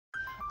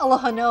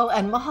Aloha no,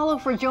 and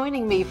mahalo for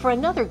joining me for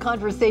another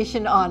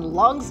conversation on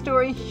Long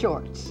Story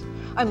Short.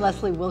 I'm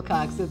Leslie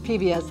Wilcox of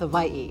PBS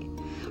Hawaii.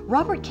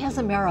 Robert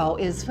Cazimero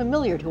is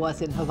familiar to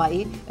us in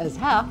Hawaii as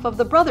half of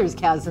the Brothers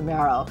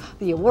Cazimero,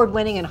 the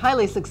award-winning and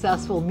highly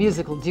successful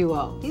musical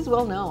duo. He's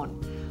well known.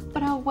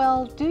 But how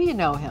well do you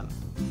know him?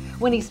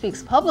 When he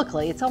speaks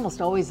publicly, it's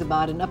almost always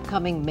about an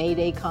upcoming May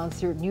Day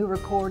concert, new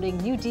recording,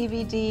 new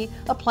DVD,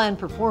 a planned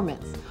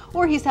performance,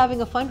 or he's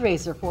having a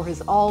fundraiser for his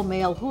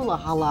all-male hula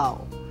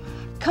halau.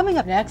 Coming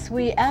up next,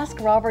 we ask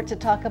Robert to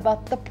talk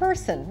about the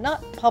person,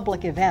 not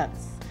public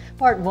events.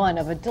 Part one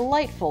of a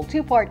delightful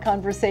two-part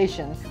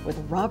conversation with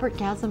Robert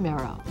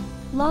Cazimero.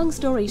 Long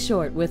Story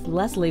Short with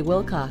Leslie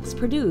Wilcox,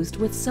 produced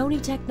with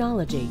Sony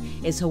Technology,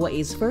 is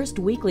Hawaii's first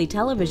weekly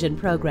television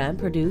program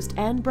produced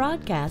and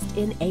broadcast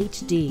in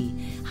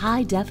HD.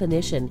 High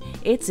definition,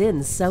 it's in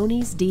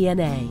Sony's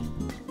DNA.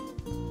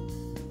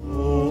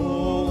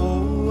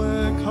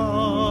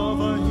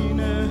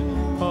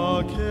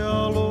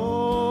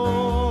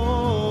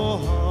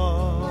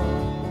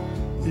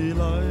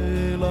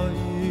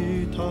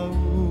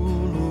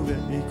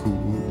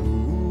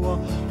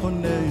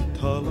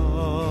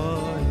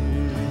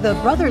 The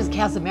Brothers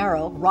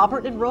Cazimero,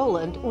 Robert and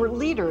Roland, were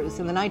leaders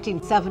in the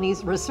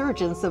 1970s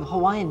resurgence of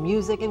Hawaiian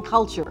music and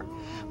culture.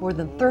 More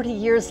than 30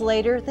 years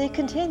later, they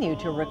continue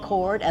to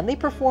record and they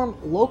perform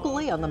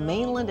locally on the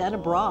mainland and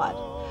abroad.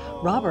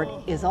 Robert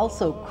is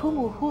also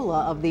kumu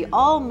hula of the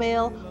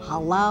all-male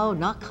halau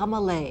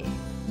nakamale.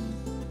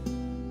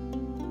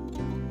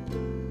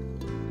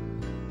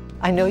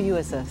 I know you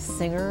as a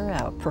singer,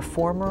 a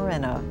performer,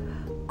 and a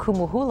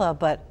kumu hula,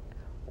 but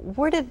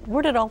where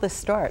did all this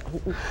start?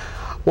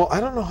 Well,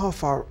 I don't know how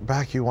far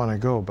back you want to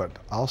go, but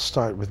I'll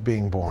start with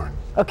being born.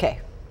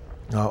 Okay.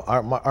 Now,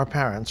 our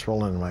parents,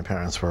 Roland and my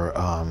parents, were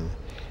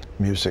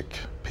music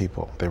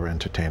people. They were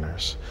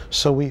entertainers.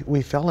 So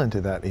we fell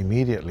into that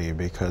immediately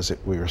because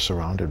we were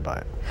surrounded by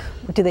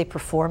it. Do they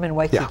perform in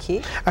Waikiki?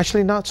 Yeah.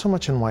 Actually, not so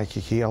much in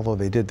Waikiki, although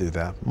they did do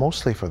that,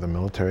 mostly for the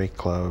military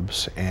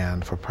clubs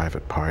and for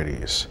private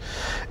parties.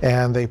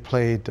 And they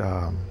played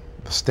the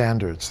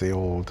standards, the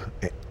old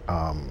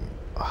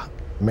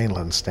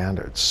mainland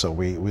standards. So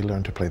we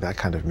learned to play that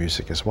kind of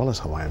music as well as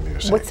Hawaiian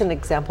music. What's an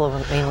example of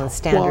a mainland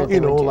standard? Well, you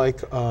know,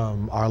 like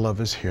Our Love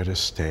Is Here to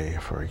Stay,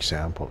 for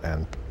example,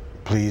 and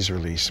Please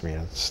Release Me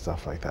and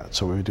stuff like that.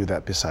 So we would do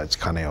that besides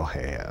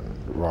Kaneohe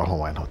and Royal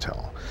Hawaiian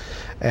Hotel.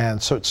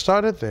 And so it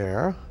started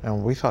there,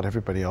 and we thought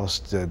everybody else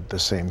did the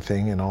same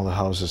thing in all the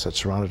houses that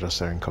surrounded us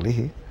there in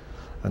Kalihi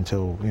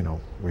until, you know,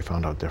 we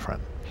found out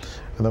different.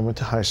 And then went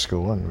to high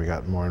school and we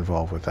got more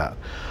involved with that.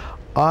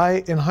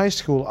 In high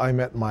school, I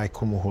met my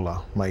kumu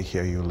hula,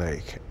 Maikiau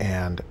Lake,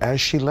 and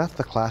as she left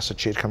the class that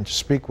she had come to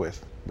speak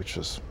with, which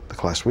was the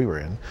class we were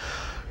in,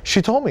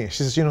 she told me,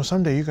 she says, you know,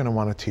 someday you're going to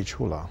want to teach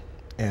hula.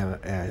 And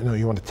you know,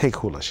 you want to take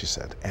hula, she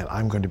said, and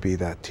I'm going to be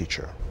that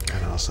teacher.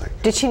 And I was like...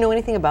 Did she know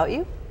anything about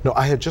you? No,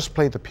 I had just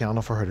played the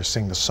piano for her to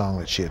sing the song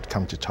that she had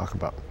come to talk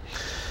about.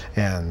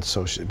 And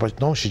so,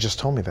 but no, she just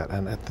told me that.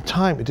 And at the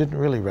time, it didn't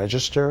really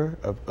register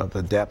of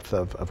the depth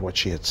of what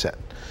she had said.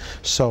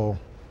 So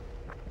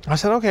I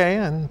said, okay,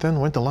 and then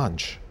went to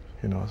lunch,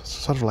 you know,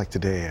 sort of like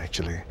today,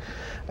 actually.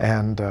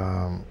 And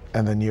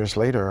then years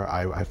later,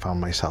 I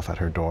found myself at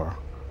her door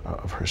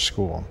of her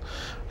school.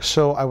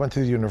 So I went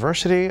to the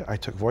university. I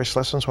took voice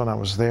lessons when I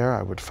was there.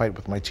 I would fight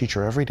with my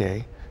teacher every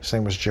day. His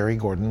name was Jerry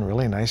Gordon,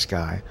 really nice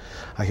guy.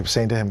 I kept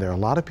saying to him, there are a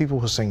lot of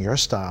people who sing your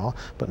style,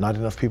 but not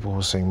enough people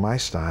who sing my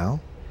style.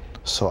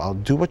 So I'll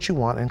do what you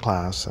want in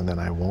class, and then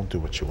I won't do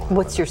what you want.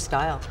 What's your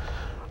style?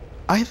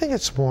 I think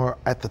it's more,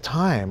 at the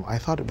time, I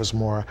thought it was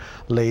more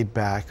laid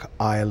back,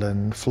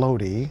 island,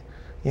 floaty,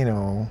 you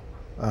know,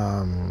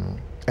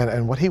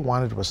 and what he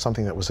wanted was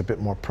something that was a bit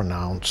more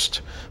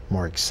pronounced,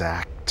 more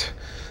exact,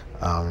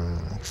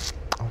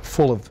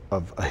 full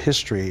of a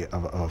history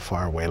of a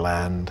faraway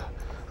land.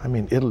 I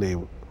mean, Italy,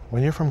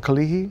 when you're from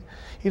Kalihi,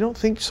 you don't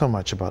think so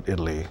much about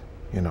Italy,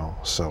 you know,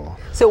 so.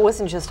 So it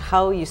wasn't just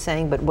how you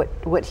sang, but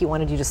what he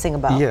wanted you to sing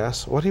about?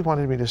 Yes, what he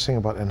wanted me to sing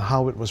about and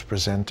how it was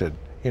presented.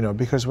 You know,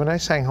 because when I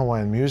sang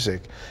Hawaiian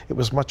music, it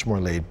was much more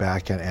laid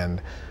back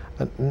and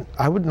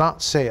I would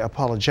not say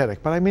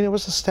apologetic, but I mean, it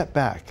was a step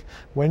back.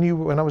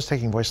 When I was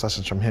taking voice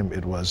lessons from him,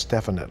 it was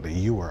definitely,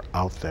 you were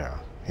out there,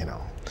 you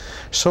know.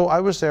 So I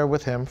was there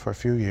with him for a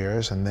few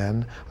years, and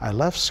then I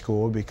left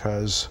school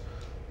because,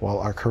 well,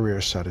 our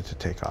career started to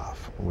take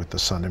off with the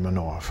Sunday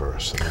Manoa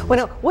first.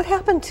 Well, now, what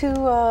happened to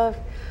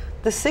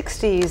the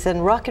 60s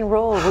and rock and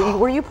roll?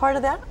 Were you part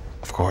of that?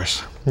 Of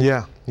course.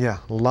 Yeah, yeah.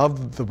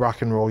 Loved the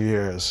rock and roll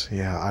years.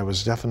 Yeah, I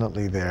was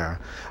definitely there.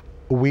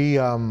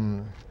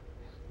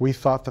 We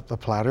thought that the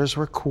Platters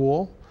were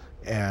cool,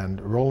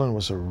 and Roland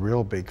was a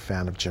real big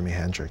fan of Jimi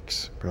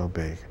Hendrix, real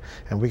big.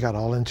 And we got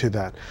all into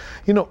that.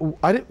 You know,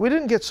 we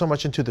didn't get so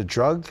much into the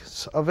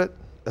drugs of it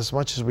as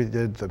much as we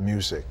did the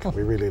music.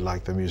 We really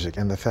liked the music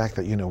and the fact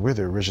that, you know, we're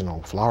the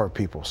original flower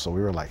people, so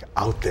we were like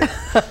out there.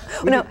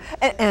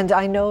 And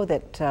I know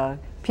that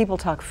people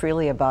talk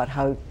freely about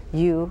how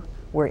you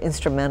were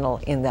instrumental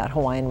in that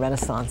Hawaiian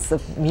Renaissance,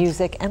 the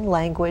music and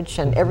language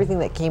and everything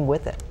that came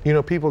with it. You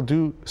know, people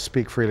do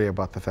speak freely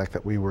about the fact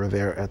that we were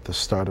there at the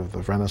start of the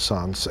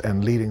Renaissance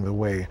and leading the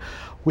way.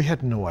 We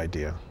had no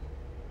idea.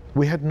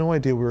 We had no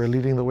idea we were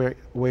leading the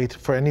way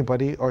for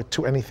anybody or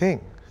to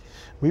anything.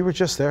 We were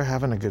just there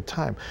having a good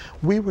time.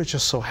 We were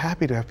just so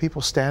happy to have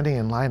people standing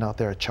in line out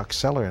there at Chuck's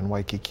Cellar in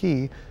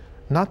Waikiki,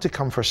 not to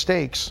come for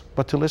steaks,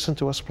 but to listen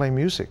to us play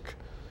music.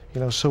 You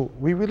know, so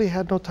we really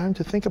had no time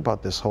to think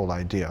about this whole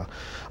idea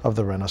of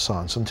the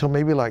Renaissance until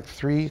maybe like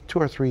 2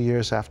 or 3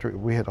 years after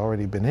we had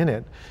already been in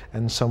it,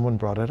 and someone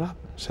brought it up,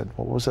 said,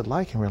 "What was it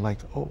like?" And we were like,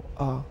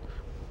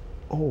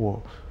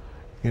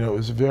 you know, it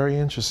was very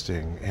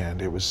interesting, and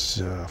it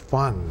was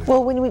fun.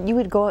 Well, when you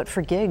would go out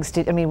for gigs,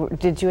 did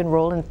you and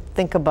Roland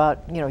think about,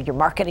 you know, your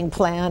marketing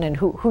plan and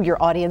who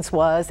your audience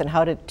was and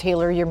how to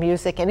tailor your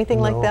music, anything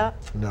like that?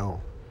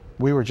 No.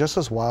 We were just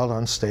as wild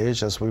on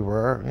stage as we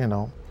were, you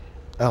know,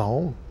 at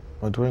home,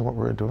 doing what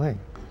we were doing.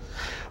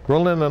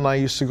 Roland and I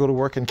used to go to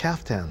work in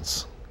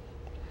caftans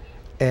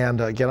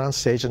and get on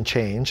stage and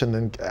change, and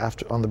then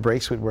after on the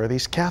breaks we'd wear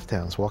these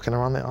caftans walking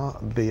around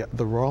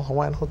the Royal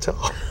Hawaiian Hotel.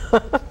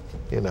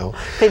 You know,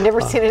 they'd never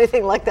seen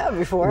anything like that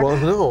before. Well,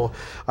 no.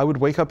 I would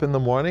wake up in the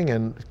morning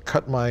and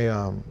cut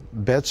my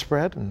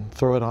bedspread and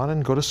throw it on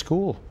and go to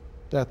school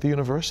at the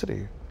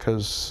university,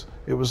 because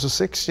it was the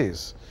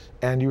 60s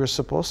and you were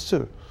supposed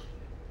to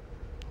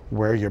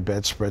wear your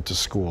bedspread to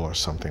school or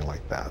something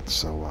like that.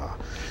 So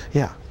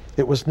yeah,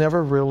 it was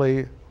never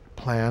really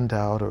planned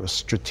out or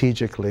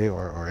strategically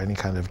or any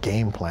kind of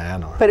game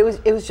plan. But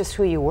it was just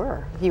who you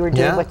were. You were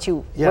doing what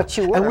you were.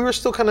 And we were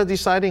still kind of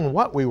deciding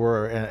what we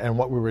were and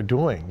what we were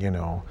doing, you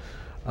know.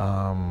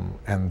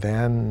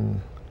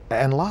 And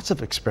lots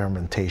of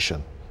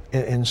experimentation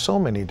in so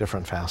many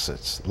different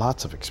facets,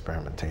 lots of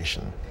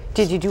experimentation.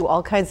 Did you do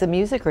all kinds of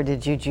music, or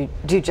did you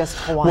do just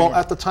Hawaiian? Well,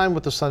 at the time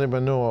with the Sunday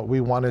Manoa,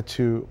 we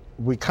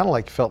kind of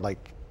like felt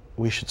like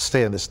we should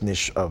stay in this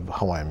niche of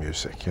Hawaiian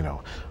music, you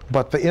know.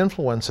 But the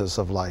influences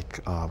of like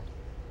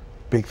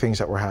big things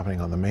that were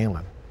happening on the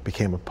mainland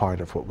became a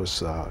part of what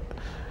was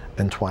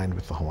entwined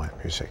with the Hawaiian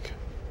music,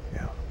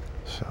 yeah.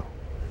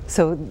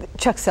 So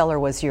Chuck's Cellar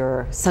was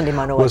your Sunday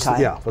Manoa time?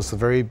 Yeah, was the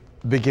very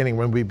beginning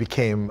when we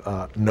became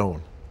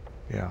known,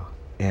 yeah.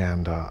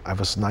 And I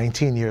was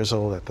 19 years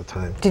old at the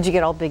time. Did you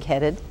get all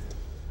big-headed?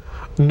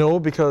 No,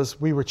 because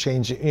we were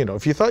changing, you know,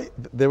 if you thought,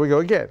 there we go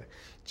again.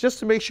 Just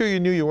to make sure you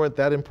knew you weren't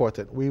that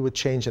important, we would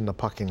change in the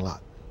parking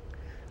lot.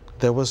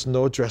 There was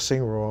no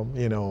dressing room,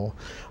 you know,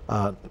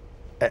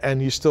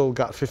 and you still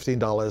got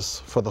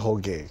 $15 for the whole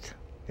gig,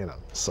 you know,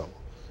 so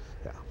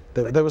yeah.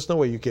 There was no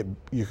way you could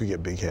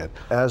get big head.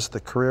 As the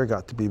career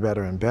got to be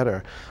better and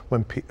better,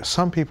 when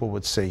some people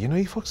would say, you know,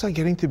 you folks are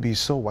getting to be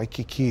so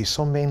Waikiki,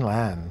 so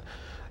mainland,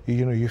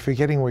 you know, you're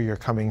forgetting where you're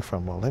coming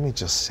from. Well, let me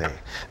just say,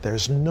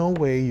 there's no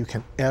way you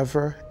can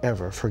ever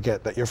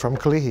forget that you're from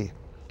Kalihi.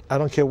 I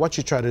don't care what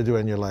you try to do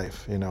in your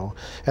life, you know.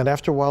 And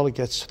after a while, it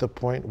gets to the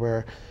point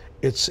where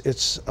it's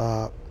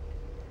a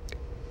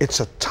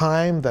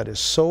time that is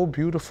so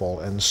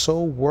beautiful and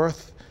so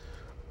worth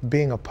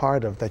being a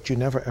part of that you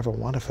never ever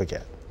want to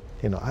forget.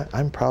 You know,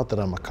 I'm proud that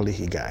I'm a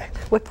Kalihi guy.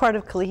 What part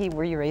of Kalihi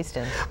were you raised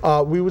in?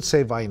 We would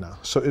say Vaina.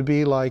 So it'd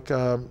be like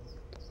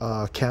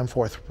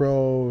Camforth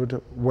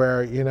Road,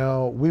 where, you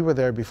know, we were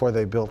there before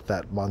they built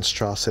that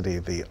monstrosity,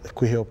 the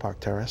Kuhio Park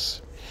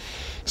Terrace.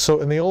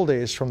 So in the old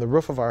days, from the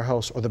roof of our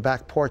house, or the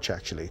back porch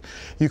actually,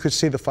 you could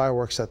see the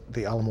fireworks at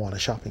the Ala Moana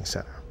Shopping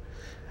Center.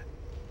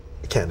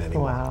 You can't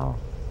anymore. Wow,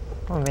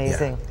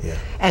 amazing. Yeah.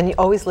 And you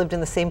always lived in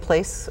the same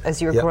place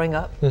as you were growing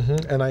up?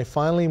 Mm-hmm. And I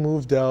finally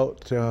moved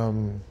out,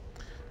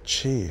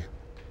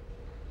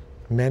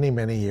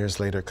 many years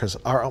later, because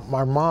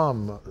our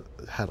mom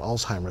had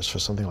Alzheimer's for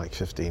something like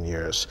 15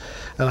 years.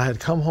 And I had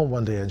come home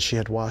one day and she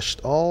had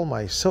washed all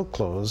my silk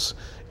clothes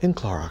in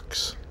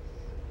Clorox.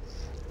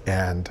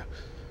 And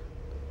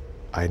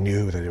I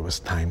knew that it was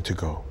time to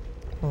go.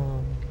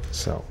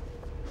 So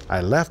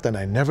I left and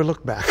I never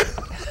looked back.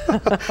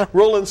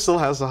 Roland still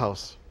has the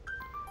house.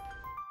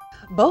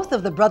 Both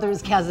of the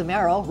brothers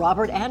Cazimero,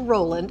 Robert and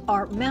Roland,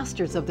 are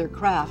masters of their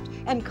craft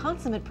and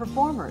consummate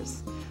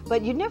performers.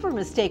 But you never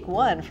mistake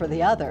one for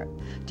the other.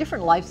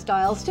 Different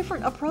lifestyles,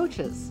 different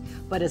approaches.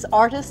 But as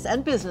artists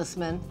and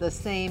businessmen, the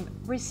same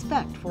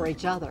respect for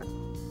each other.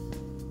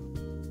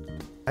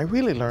 I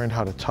really learned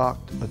how to talk,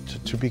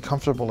 to be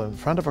comfortable in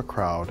front of a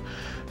crowd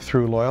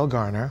through Loyal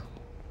Garner,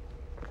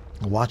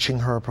 watching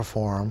her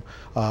perform,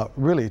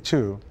 really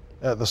too,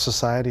 the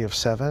Society of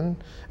Seven,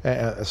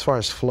 as far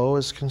as flow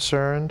is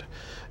concerned,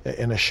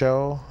 in a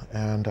show,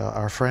 and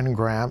our friend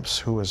Gramps,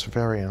 who was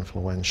very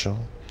influential,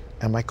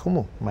 and my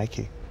kumu,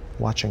 Mikey,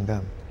 watching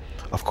them.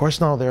 Of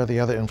course, now there are the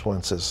other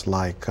influences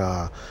like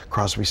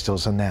Crosby,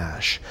 Stills and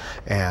Nash,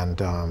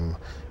 and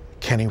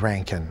Kenny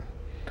Rankin,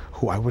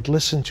 who I would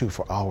listen to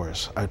for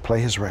hours. I'd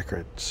play his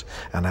records,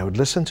 and I would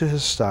listen to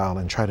his style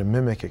and try to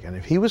mimic it. And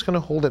if he was going to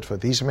hold it for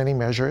these many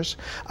measures,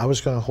 I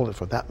was going to hold it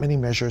for that many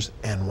measures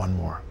and one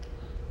more.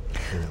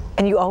 You know.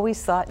 And you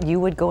always thought you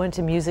would go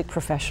into music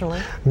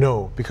professionally?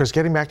 No, because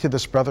getting back to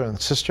this brother and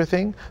sister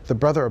thing, the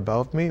brother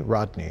above me,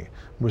 Rodney,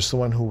 was the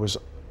one who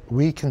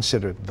we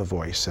considered the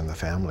voice in the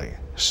family.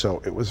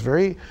 So it was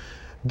very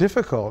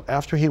difficult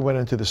after he went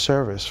into the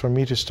service for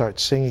me to start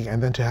singing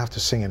and then to have to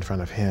sing in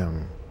front of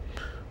him.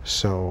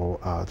 So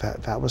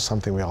that was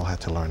something we all had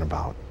to learn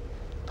about,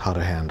 how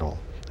to handle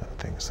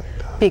things like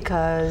that.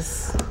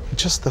 Because?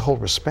 Just the whole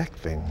respect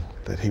thing,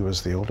 that he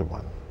was the older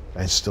one,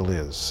 and still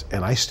is.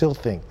 And I still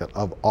think that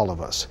of all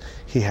of us,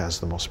 he has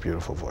the most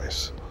beautiful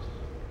voice.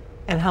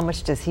 And how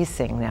much does he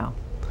sing now?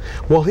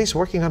 Well, he's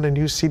working on a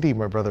new CD,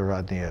 my brother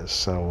Rodney is,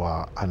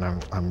 so and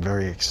I'm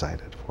very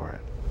excited for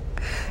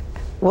it.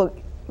 Well,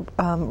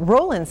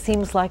 Roland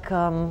seems like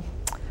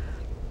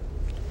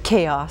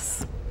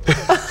chaos.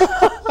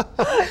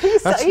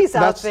 he's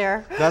out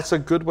there. That's a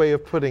good way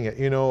of putting it.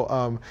 You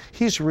know,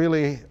 he's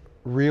really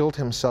reeled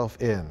himself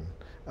in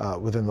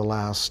within the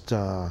last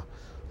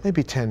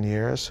maybe 10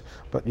 years.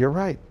 But you're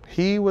right.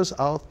 He was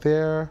out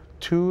there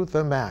to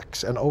the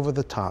max and over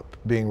the top,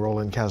 being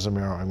Roland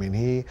Cazimero. I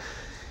mean,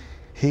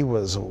 he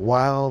was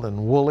wild and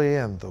woolly,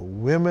 and the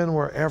women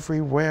were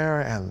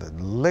everywhere, and the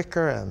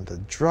liquor and the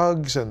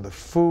drugs and the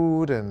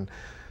food, and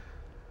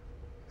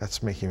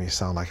that's making me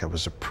sound like I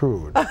was a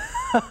prude.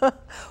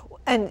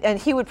 And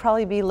he would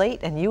probably be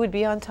late and you would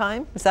be on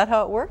time? Is that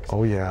how it works?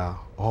 Oh yeah.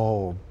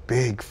 Oh,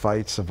 big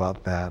fights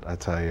about that, I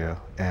tell you.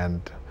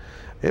 And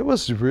it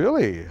was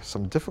really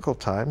some difficult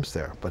times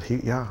there. But he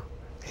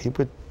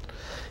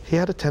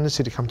had a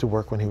tendency to come to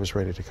work when he was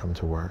ready to come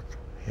to work.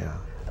 Yeah.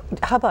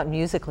 How about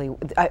musically?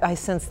 I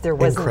sense there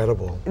wasn't...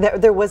 Incredible.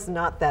 There was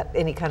not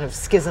any kind of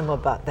schism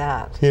about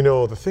that. You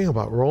know, the thing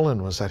about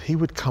Roland was that he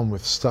would come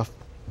with stuff,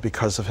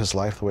 because of his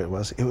life the way it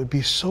was, it would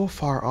be so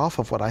far off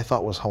of what I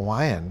thought was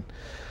Hawaiian,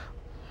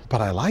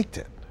 but I liked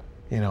it,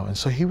 you know, and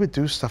so he would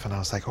do stuff and I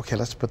was like, okay,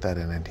 let's put that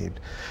in. And he'd,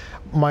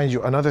 mind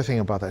you, another thing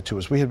about that too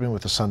is we had been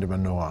with the Sunday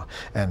Manoa,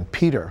 and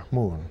Peter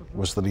Moon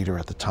was the leader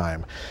at the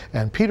time.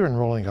 And Peter and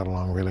Roland got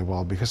along really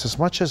well, because as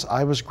much as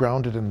I was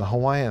grounded in the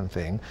Hawaiian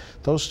thing,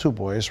 those two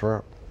boys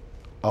were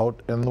out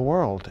in the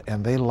world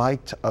and they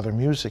liked other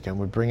music and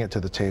would bring it to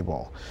the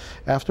table.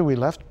 After we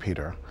left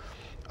Peter,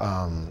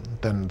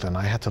 then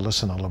I had to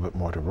listen a little bit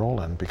more to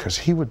Roland, because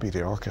he would be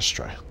the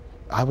orchestra.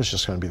 I was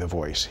just going to be the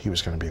voice. He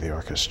was going to be the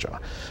orchestra.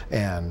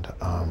 And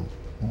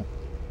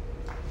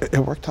it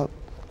worked out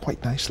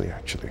quite nicely,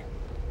 actually.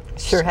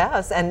 Sure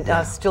has, and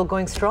yeah. Still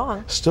going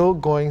strong. Still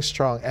going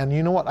strong. And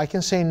you know what? I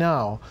can say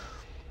now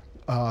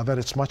that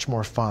it's much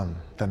more fun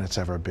than it's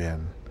ever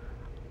been.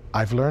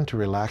 I've learned to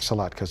relax a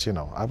lot, because, you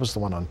know, I was the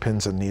one on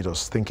pins and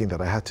needles thinking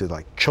that I had to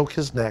like choke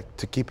his neck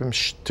to keep him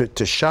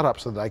to shut up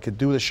so that I could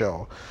do the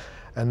show.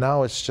 And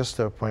now it's just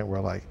to a point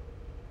where, like,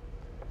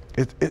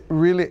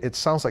 it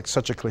sounds like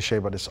such a cliche,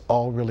 but it's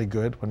all really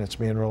good when it's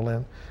me and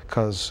Roland,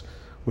 because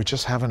we're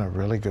just having a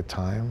really good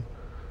time,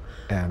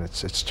 and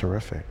it's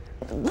terrific.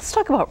 Let's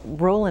talk about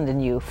Roland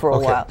and you for a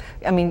while.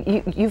 I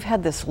mean, you've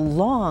had this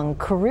long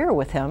career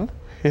with him.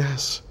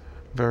 Yes.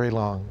 Very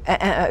long.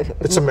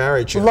 It's a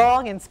marriage.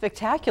 Long and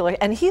spectacular.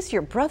 And he's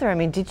your brother. I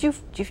mean, did you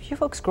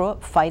folks grow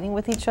up fighting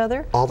with each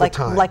other? All the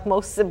time. Like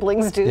most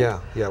siblings do?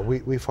 Yeah,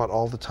 we fought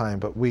all the time,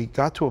 but we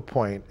got to a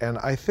point, and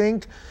I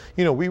think,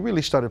 you know, we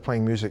really started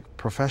playing music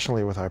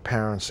professionally with our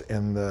parents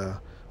in the,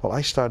 well,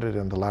 I started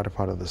in the latter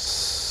part of the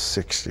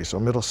 60s, or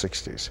middle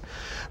 60s.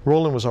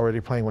 Roland was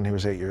already playing when he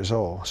was 8 years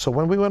old. So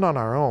when we went on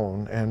our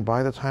own, and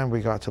by the time we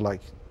got to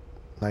like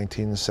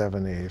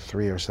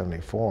 1973 or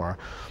 74,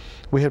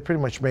 we had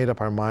pretty much made up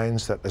our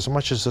minds that as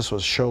much as this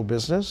was show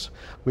business,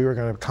 we were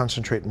going to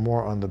concentrate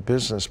more on the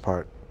business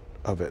part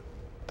of it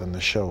than the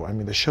show. I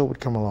mean, the show would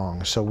come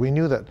along. So we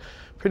knew that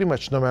pretty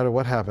much no matter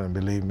what happened,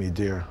 believe me,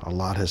 dear, a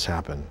lot has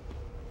happened,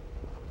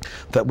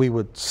 that we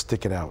would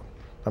stick it out.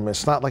 I mean,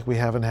 it's not like we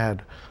haven't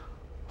had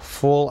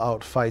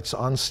full-out fights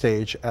on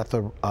stage at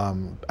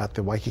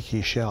the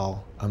Waikiki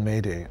Shell on May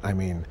Day. I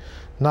mean,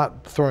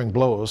 not throwing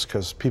blows,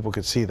 because people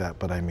could see that,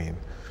 but I mean,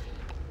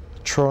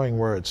 throwing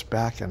words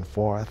back and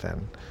forth,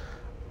 and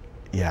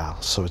yeah,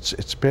 so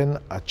it's been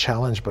a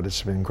challenge, but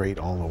it's been great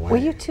all the way.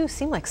 Well, you two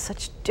seem like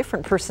such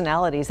different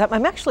personalities.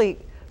 I'm actually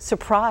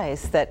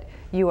surprised that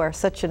you are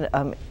such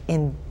an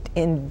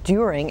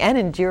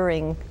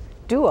enduring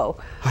duo.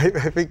 I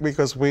think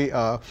because we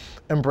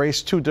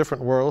embrace two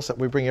different worlds, that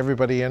we bring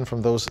everybody in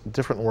from those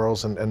different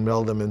worlds and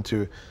meld them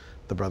into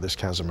the Brothers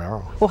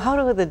Cazimero. Well,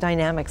 how do the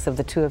dynamics of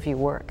the two of you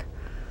work?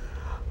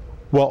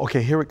 Well,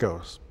 okay, here it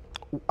goes.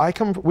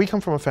 We come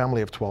from a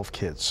family of 12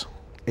 kids,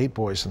 8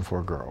 boys and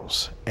 4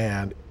 girls.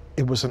 And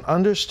it was an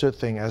understood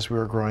thing as we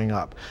were growing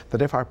up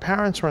that if our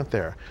parents weren't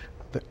there,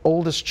 the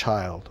oldest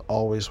child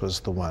always was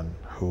the one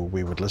who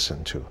we would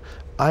listen to.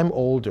 I'm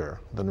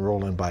older than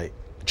Roland by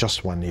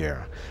just 1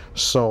 year.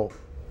 So.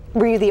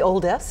 Were you the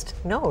oldest?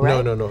 No,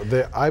 right?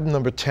 No. I'm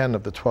number 10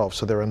 of the 12,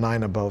 so there are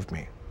 9 above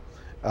me.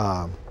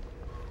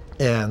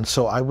 And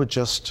so I would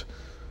just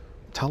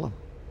tell them,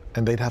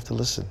 and they'd have to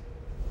listen.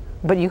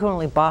 But you can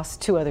only boss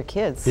 2 other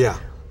kids. Yeah,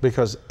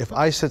 because if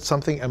I said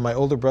something and my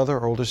older brother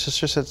or older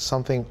sister said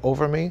something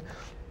over me,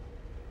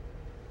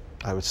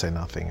 I would say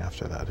nothing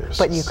after that.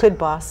 But you could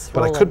boss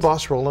Roland. But I could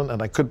boss Roland,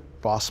 and I could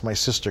boss my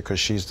sister because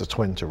she's the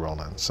twin to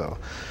Roland. So,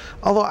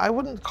 although I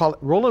wouldn't call it,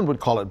 Roland would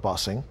call it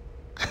bossing,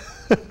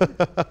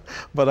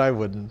 but I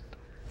wouldn't.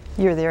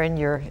 You're there in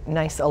your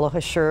nice aloha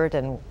shirt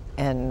and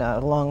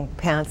long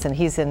pants, and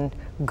he's in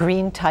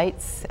green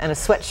tights and a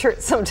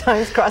sweatshirt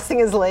sometimes, crossing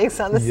his legs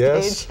on the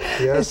stage.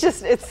 Yes.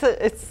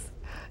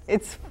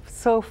 It's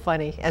so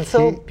funny and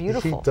so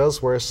beautiful. He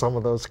does wear some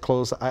of those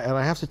clothes, and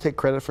I have to take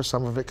credit for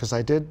some of it because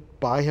I did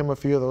buy him a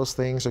few of those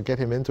things or get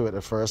him into it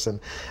at first, and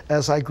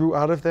as I grew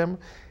out of them,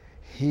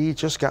 he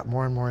just got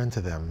more and more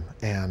into them,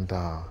 and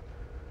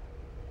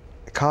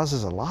it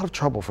causes a lot of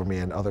trouble for me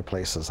in other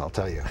places, I'll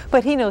tell you.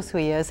 But he knows who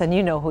he is, and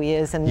you know who he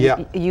is, and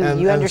yeah. you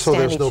understand each other. So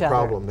there's no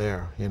problem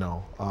there, you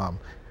know,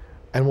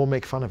 and we'll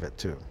make fun of it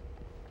too.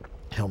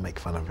 He'll make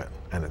fun of it,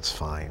 and it's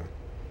fine.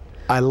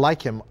 I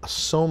like him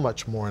so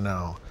much more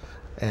now.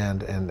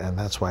 And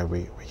that's why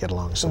we get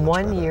along so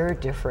much better. 1 year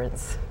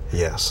difference.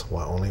 Yes,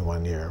 well, only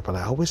 1 year. But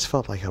I always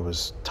felt like I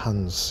was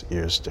tons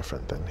years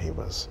different than he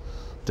was.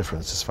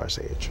 Difference as far as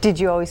age. Did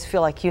you always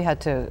feel like you had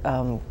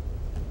to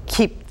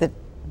keep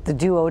the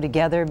duo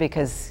together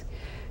because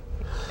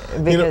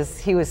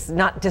he was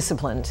not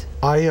disciplined?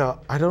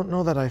 I don't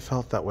know that I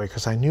felt that way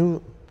because I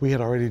knew we had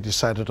already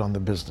decided on the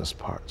business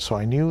part. So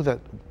I knew that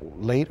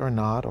late or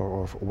not,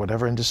 or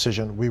whatever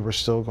indecision, we were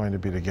still going to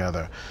be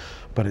together.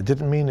 But it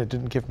didn't mean it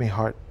didn't give me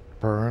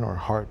heartburn or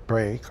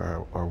heartbreak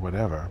or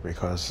whatever,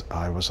 because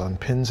I was on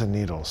pins and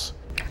needles.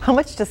 How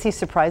much does he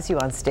surprise you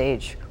on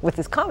stage with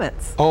his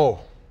comments? Oh,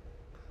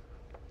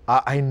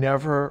 I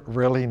never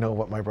really know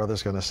what my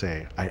brother's going to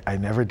say. I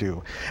never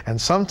do. And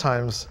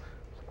sometimes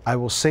I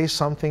will say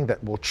something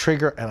that will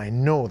trigger, and I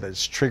know that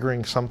it's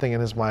triggering something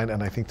in his mind,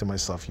 and I think to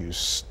myself, you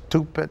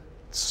stupid.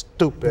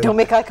 Don't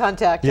make eye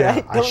contact, yeah,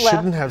 right? I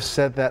shouldn't have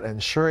said that,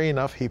 and sure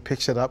enough, he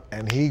picks it up,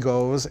 and he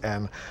goes,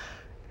 and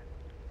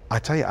I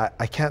tell you,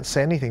 I can't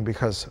say anything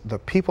because the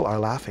people are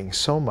laughing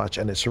so much,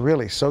 and it's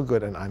really so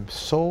good, and I'm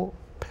so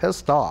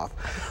pissed off,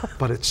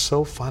 but it's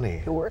so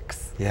funny. It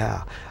works.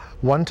 Yeah.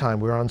 One time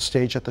we were on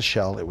stage at the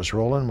Shell. It was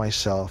Roland,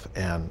 myself,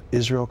 and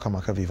Israel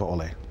Kamaka Viva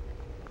Ole.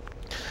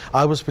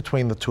 I was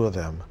between the two of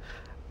them,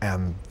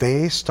 and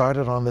they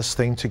started on this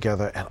thing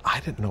together, and I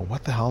didn't know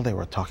what the hell they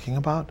were talking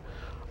about.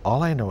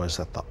 All I know is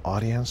that the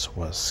audience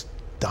was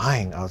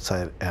dying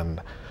outside, and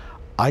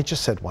I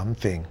just said one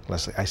thing,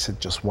 Leslie. I said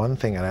just one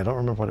thing, and I don't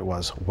remember what it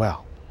was.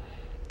 Well,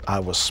 I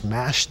was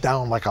smashed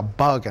down like a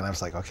bug, and I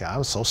was like, okay,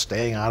 I'm so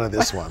staying out of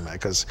this one, man,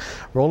 because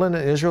Roland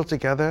and Israel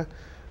together,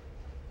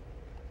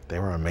 they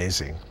were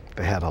amazing.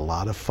 They had a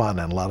lot of fun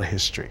and a lot of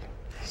history.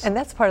 And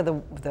that's part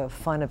of the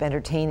fun of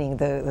entertaining,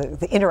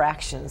 the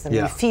interactions, and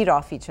you feed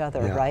off each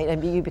other, right?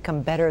 And you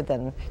become better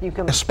than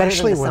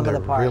especially when they're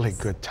really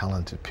good,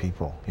 talented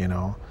people. You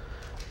know,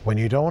 when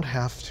you don't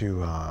have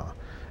to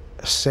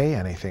say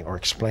anything or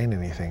explain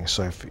anything.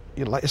 So if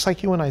it's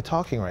like you and I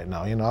talking right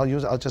now. You know,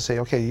 I'll just say,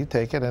 okay, you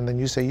take it, and then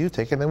you say you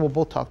take it, and then we'll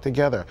both talk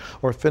together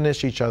or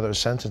finish each other's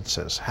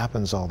sentences.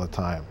 Happens all the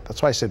time.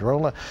 That's why I said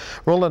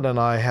Roland and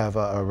I have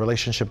a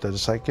relationship that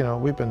is like, you know,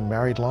 we've been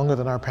married longer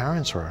than our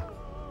parents were.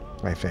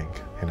 I think,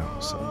 you know,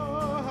 so.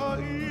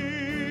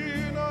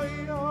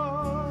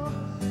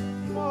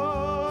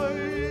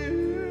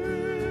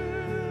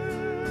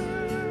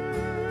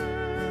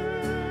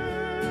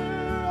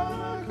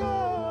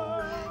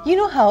 You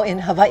know how in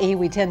Hawaii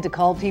we tend to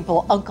call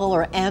people uncle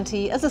or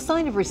auntie as a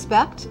sign of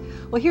respect?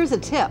 Well, here's a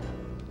tip.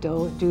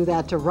 Don't do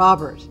that to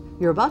Robert.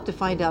 You're about to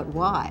find out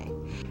why.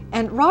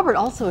 And Robert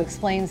also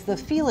explains the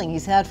feeling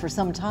he's had for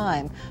some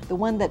time, the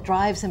one that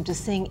drives him to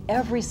sing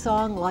every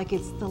song like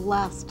it's the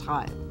last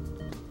time.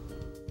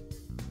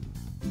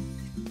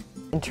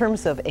 In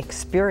terms of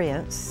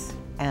experience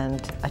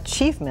and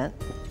achievement,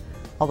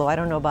 although I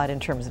don't know about in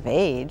terms of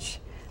age,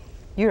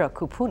 you're a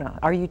kupuna.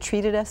 Are you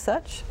treated as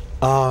such?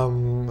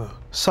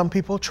 Some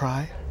people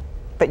try.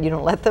 But you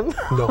don't let them?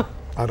 No,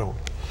 I don't.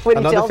 What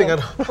do you tell them?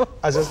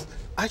 I just,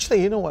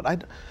 actually, you know what?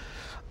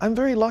 I'm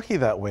very lucky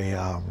that way.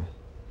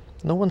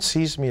 No one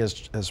sees me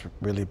as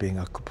really being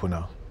a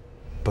kupuna.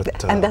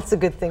 But, and that's a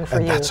good thing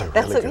for you. That's a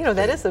really good thing.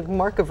 That is a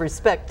mark of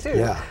respect too.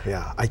 Yeah,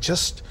 yeah.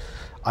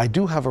 I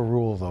do have a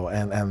rule though,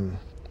 and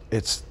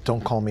it's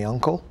don't call me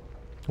uncle,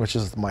 which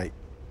is my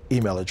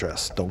email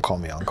address. Don't call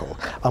me uncle.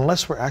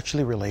 Unless we're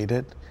actually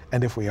related,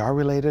 and if we are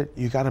related,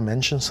 you got to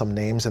mention some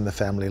names in the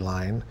family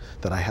line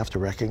that I have to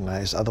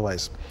recognize.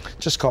 Otherwise,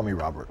 just call me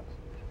Robert.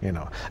 You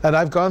know, and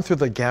I've gone through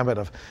the gamut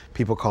of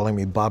people calling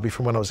me Bobby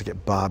from when I was a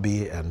kid,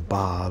 Bobby and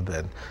Bob,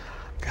 and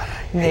God,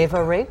 Neva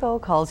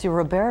Rego calls you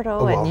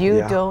Roberto, and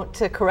you don't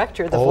correct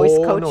her. The voice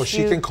coach. Oh no,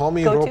 she can call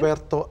me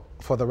Roberto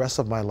for the rest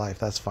of my life.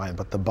 That's fine.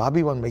 But the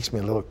Bobby one makes me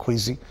a little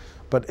queasy.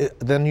 But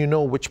then you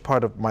know which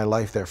part of my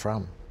life they're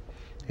from.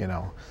 You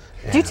know.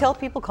 Do you tell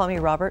people call me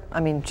Robert? I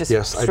mean, just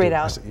straight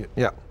out.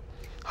 Yeah.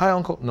 Hi,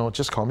 Uncle. No,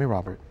 just call me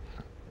Robert.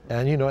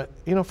 And you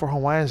know, for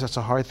Hawaiians, that's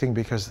a hard thing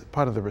because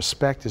part of the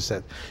respect is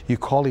that you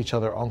call each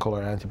other uncle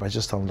or auntie, but I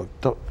just tell them, look,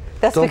 don't.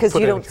 That's because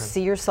you don't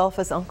see yourself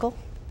as uncle?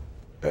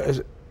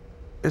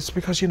 it's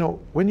because, you know,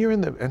 when you're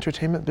in the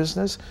entertainment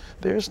business,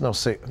 there's no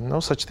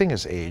such thing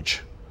as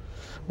age.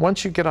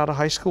 Once you get out of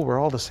high school, we're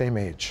all the same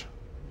age.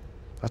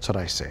 That's what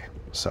I say.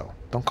 So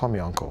don't call me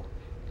uncle.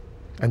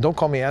 And don't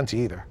call me auntie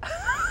either.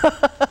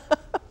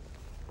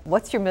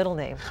 What's your middle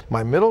name?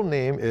 My middle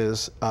name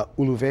is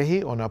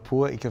Uluvehi o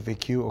Napua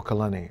Ikavikiu o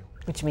Kalani.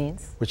 Which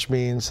means? Which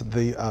means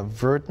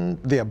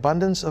the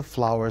abundance of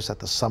flowers at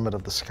the summit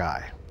of the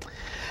sky.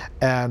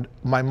 And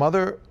my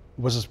mother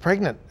was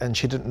pregnant and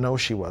she didn't know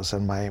she was.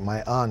 And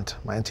my aunt,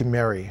 my Auntie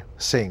Mary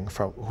Singh,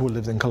 who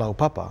lived in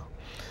Kalaupapa,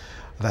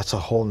 that's a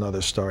whole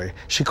nother story.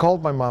 She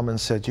called my mom and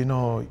said, you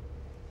know,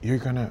 you're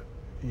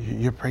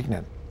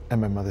pregnant.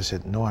 And my mother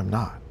said, no, I'm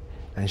not.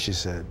 And she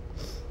said,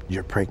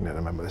 you're pregnant.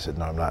 And my mother said,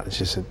 no, I'm not. And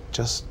she said,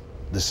 just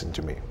listen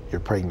to me.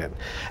 You're pregnant.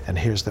 And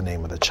here's the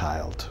name of the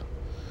child.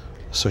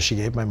 So she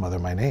gave my mother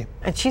my name.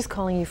 And she's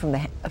calling you from the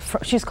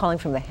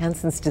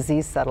Hansen's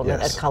disease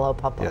settlement at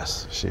Kalaupapa.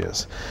 Yes, she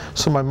is.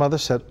 So my mother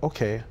said,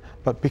 okay,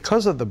 but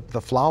because of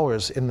the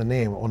flowers in the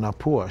name,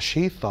 Onapua,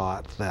 she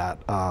thought that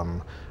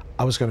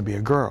I was going to be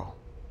a girl.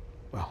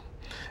 Well,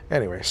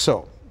 anyway,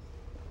 so,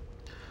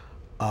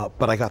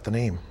 but I got the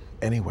name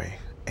anyway.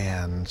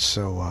 And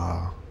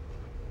so,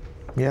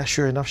 yeah,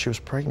 sure enough, she was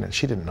pregnant.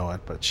 She didn't know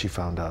it, but she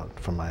found out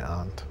from my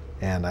aunt.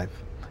 And I've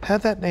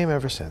had that name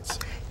ever since.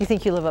 You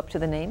think you live up to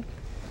the name?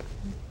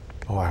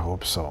 Oh, I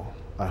hope so.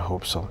 I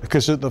hope so.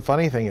 Because the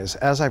funny thing is,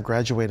 as I've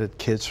graduated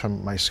kids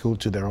from my school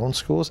to their own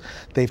schools,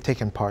 they've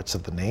taken parts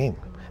of the name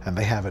and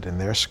they have it in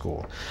their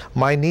school.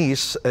 My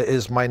niece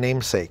is my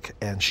namesake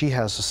and she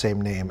has the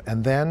same name.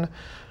 And then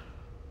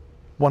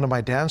one of my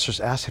dancers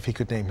asked if he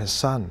could name his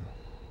son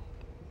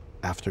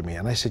after me.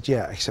 And I said,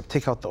 yeah, except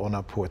take out the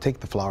Onapua, take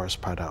the flowers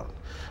part out.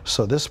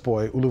 So this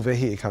boy,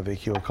 Uluvehi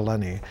Ikaveki o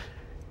Kalani,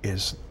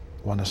 is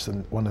one of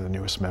the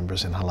newest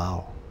members in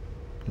Halau.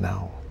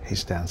 Now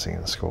he's dancing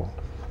in school.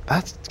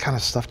 That kind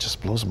of stuff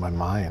just blows my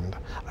mind.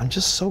 I'm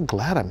just so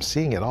glad I'm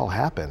seeing it all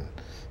happen.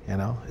 You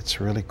know, it's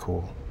really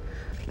cool.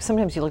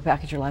 Sometimes you look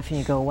back at your life and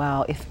you go,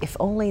 wow, if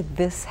only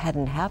this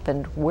hadn't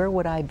happened, where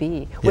would I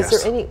be? Was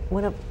there any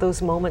one of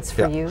those moments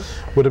for you?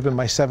 Would have been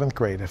my 7th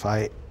grade if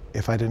I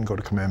didn't go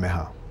to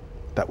Kamehameha.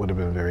 That would have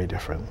been very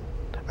different.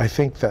 I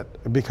think that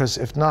because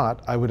if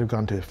not, I would have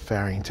gone to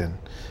Farrington.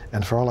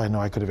 And for all I know,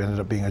 I could have ended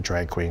up being a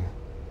drag queen.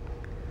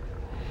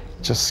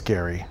 Just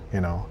scary,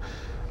 you know,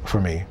 for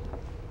me.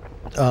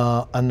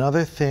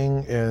 Another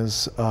thing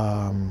is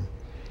that,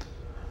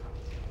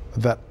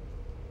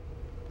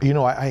 you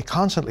know, I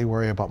constantly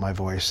worry about my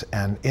voice.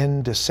 And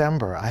in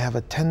December, I have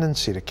a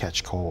tendency to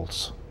catch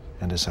colds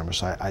in December.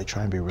 So I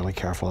try and be really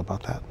careful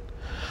about that.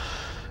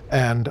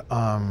 And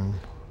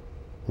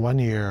one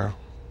year,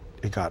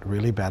 it got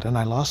really bad and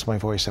I lost my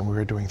voice, and we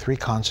were doing 3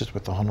 concerts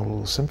with the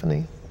Honolulu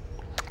Symphony,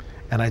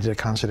 and I did a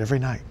concert every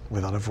night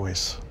without a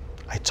voice.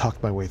 I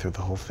talked my way through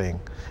the whole thing,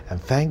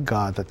 and thank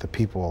God that the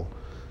people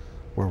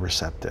were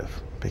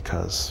receptive,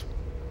 because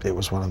it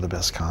was one of the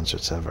best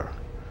concerts ever.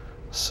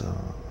 So,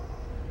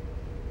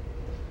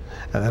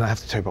 and then I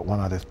have to tell you about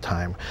one other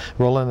time.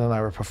 Roland and I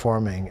were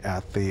performing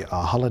at the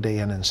Holiday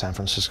Inn in San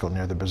Francisco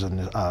near the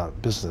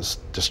business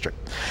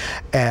district,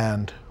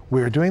 and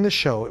we were doing the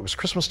show. It was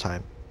Christmas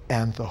time.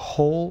 And the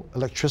whole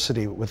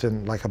electricity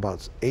within like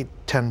about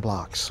 8-10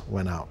 blocks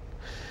went out.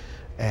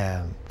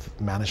 And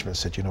management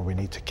said, you know, we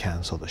need to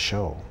cancel the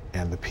show.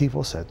 And the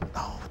people said,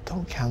 no,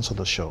 don't cancel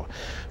the show.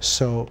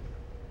 So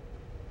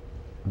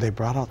they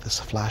brought out this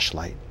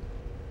flashlight,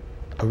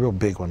 a real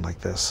big one like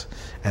this.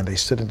 And they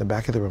stood in the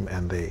back of the room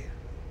and they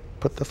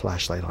put the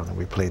flashlight on and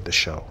we played the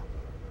show.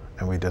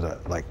 And we did a,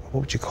 like,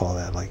 what would you call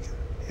that? Like,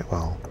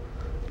 well,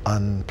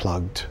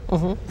 unplugged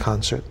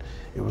concert.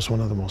 It was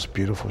one of the most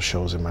beautiful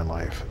shows in my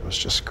life. It was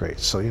just great.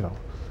 So, you know,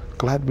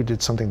 glad we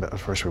did something that at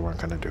first we weren't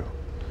going to do.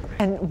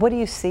 And what do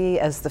you see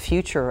as the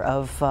future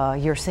of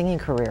your singing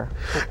career?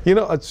 You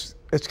know, it's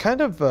kind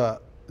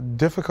of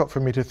difficult for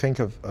me to think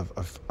of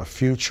a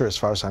future as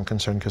far as I'm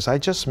concerned, because I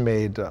just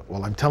made,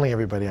 well, I'm telling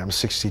everybody I'm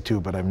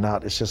 62, but I'm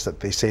not. It's just that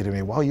they say to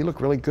me, wow, you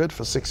look really good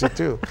for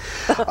 62.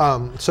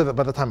 So that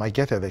by the time I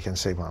get there, they can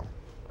say, Mom.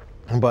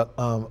 But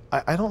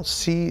I don't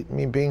see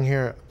me being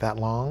here that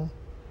long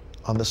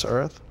on this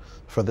earth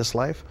for this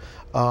life.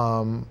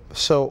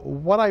 So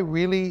what I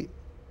really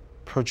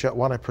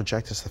want to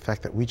project is the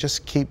fact that we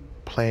just keep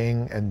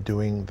playing and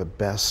doing the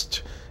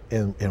best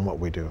in what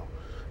we do.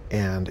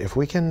 And if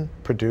we can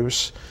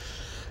produce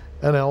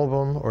an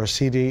album or a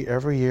CD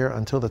every year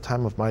until the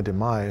time of my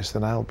demise,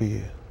 then I'll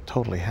be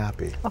totally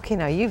happy. Okay,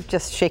 now you've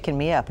just shaken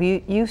me up.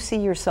 You see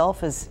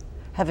yourself as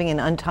having an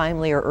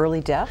untimely or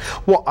early death?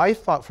 Well, I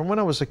thought, from when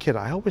I was a kid,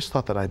 I always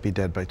thought that I'd be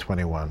dead by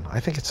 21. I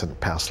think it's a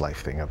past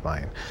life thing of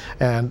mine.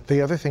 And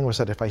the other thing was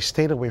that if I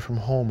stayed away from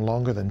home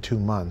longer than 2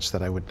 months,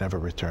 that I would never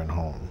return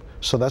home.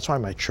 So that's why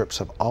my trips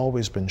have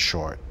always been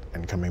short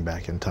and coming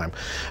back in time.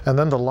 And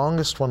then the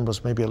longest one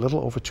was maybe a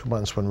little over 2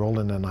 months when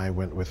Roland and I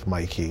went with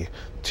Mikey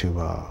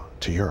to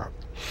Europe.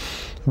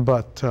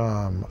 But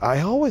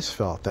I always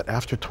felt that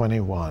after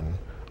 21,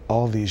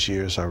 all these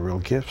years are real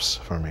gifts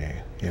for me,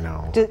 you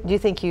know. Do you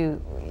think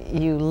you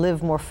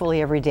live more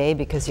fully every day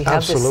because you have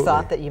Absolutely. this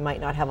thought that you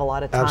might not have a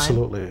lot of time?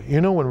 Absolutely.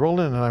 You know, when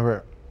Roland and I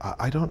were,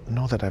 I don't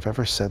know that I've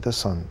ever said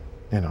this on,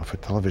 you know, for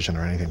television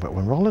or anything, but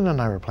when Roland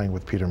and I were playing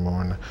with Peter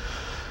Moore,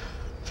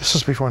 this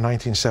was before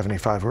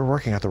 1975, we were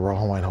working at the Royal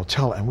Hawaiian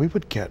Hotel, and we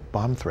would get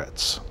bomb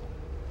threats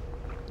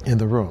in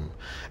the room.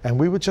 And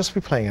we would just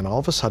be playing, and all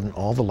of a sudden,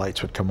 all the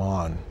lights would come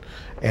on,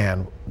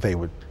 and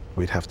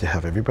we'd have to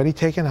have everybody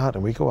taken out,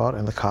 and we'd go out,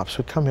 and the cops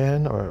would come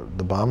in, or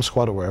the bomb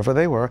squad, or wherever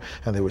they were,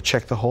 and they would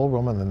check the whole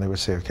room, and then they would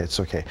say, okay, it's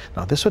okay.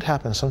 Now, this would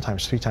happen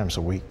sometimes 3 times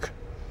a week.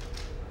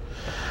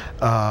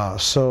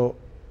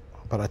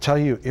 But I tell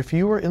you, if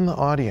you were in the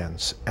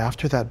audience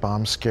after that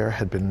bomb scare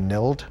had been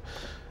nilled,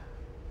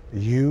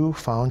 you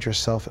found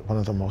yourself at one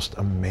of the most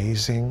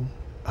amazing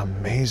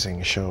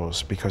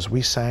shows, because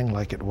we sang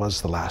like it was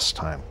the last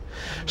time.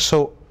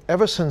 So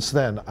ever since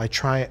then, I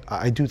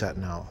do that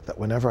now, that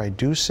whenever I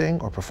do sing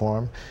or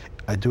perform,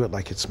 I do it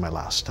like it's my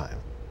last time,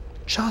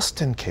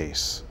 just in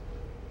case,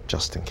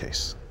 just in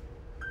case.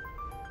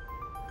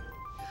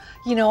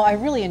 You know, I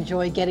really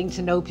enjoy getting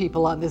to know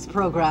people on this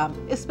program,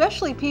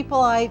 especially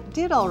people I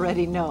did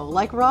already know,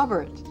 like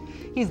Robert.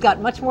 He's got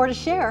much more to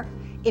share,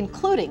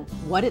 including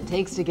what it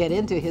takes to get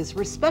into his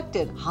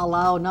respected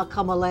halau na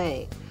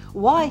kamale,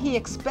 why he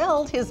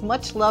expelled his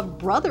much-loved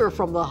brother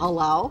from the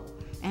halau,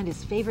 and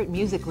his favorite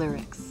music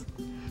lyrics.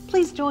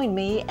 Please join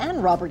me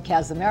and Robert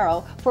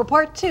Cazimero for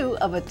part 2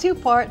 of a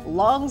 2-part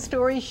long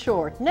story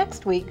short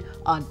next week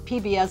on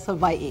PBS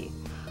Hawaii.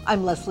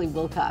 I'm Leslie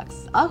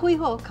Wilcox. Ahui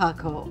ho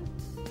kako.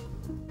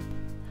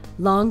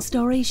 Long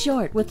Story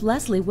Short with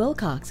Leslie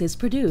Wilcox is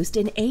produced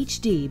in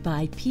HD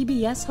by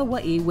PBS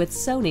Hawaii with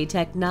Sony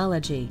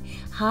technology.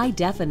 High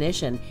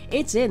definition.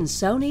 It's in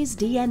Sony's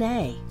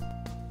DNA.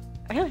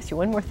 I gotta ask you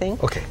one more thing.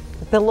 Okay.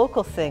 The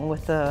local thing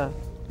with the...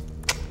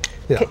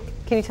 Yeah.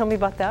 Can you tell me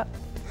about that?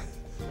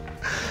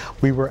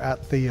 We were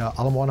at the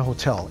Ala Moana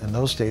Hotel. In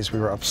those days, we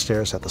were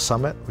upstairs at the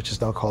Summit, which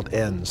is now called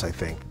Ends, I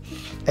think.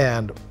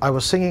 And I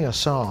was singing a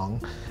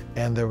song,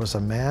 and there was a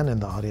man in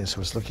the audience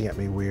who was looking at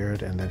me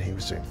weird, and then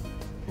he's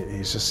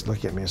just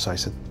looking at me, so I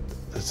said,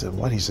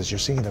 what? He says, you're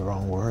singing the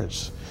wrong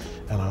words.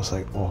 And I was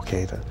like, oh,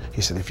 okay then.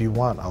 He said, if you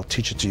want, I'll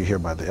teach it to you here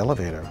by the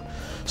elevator.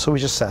 So we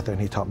just sat there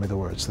and he taught me the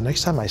words. The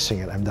next time I sing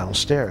it, I'm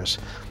downstairs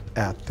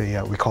at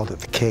the, we called it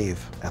the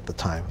cave at the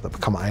time, the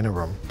Kama'aina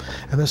room.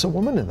 And there's a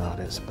woman in the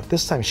audience, but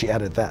this time she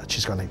added that.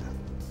 She's going like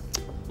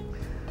that.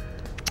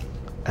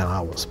 And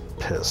I was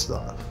pissed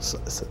off. So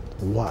I said,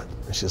 what?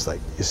 And she's like,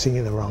 you're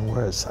singing the wrong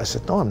words. I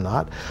said, no, I'm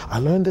not. I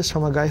learned this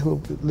from a guy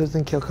who lived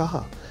in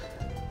Keaukaha.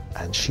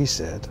 And she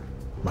said,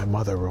 my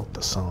mother wrote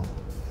the song.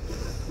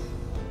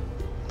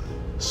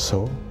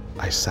 So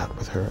I sat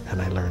with her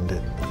and I learned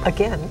it.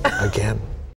 Again? Again.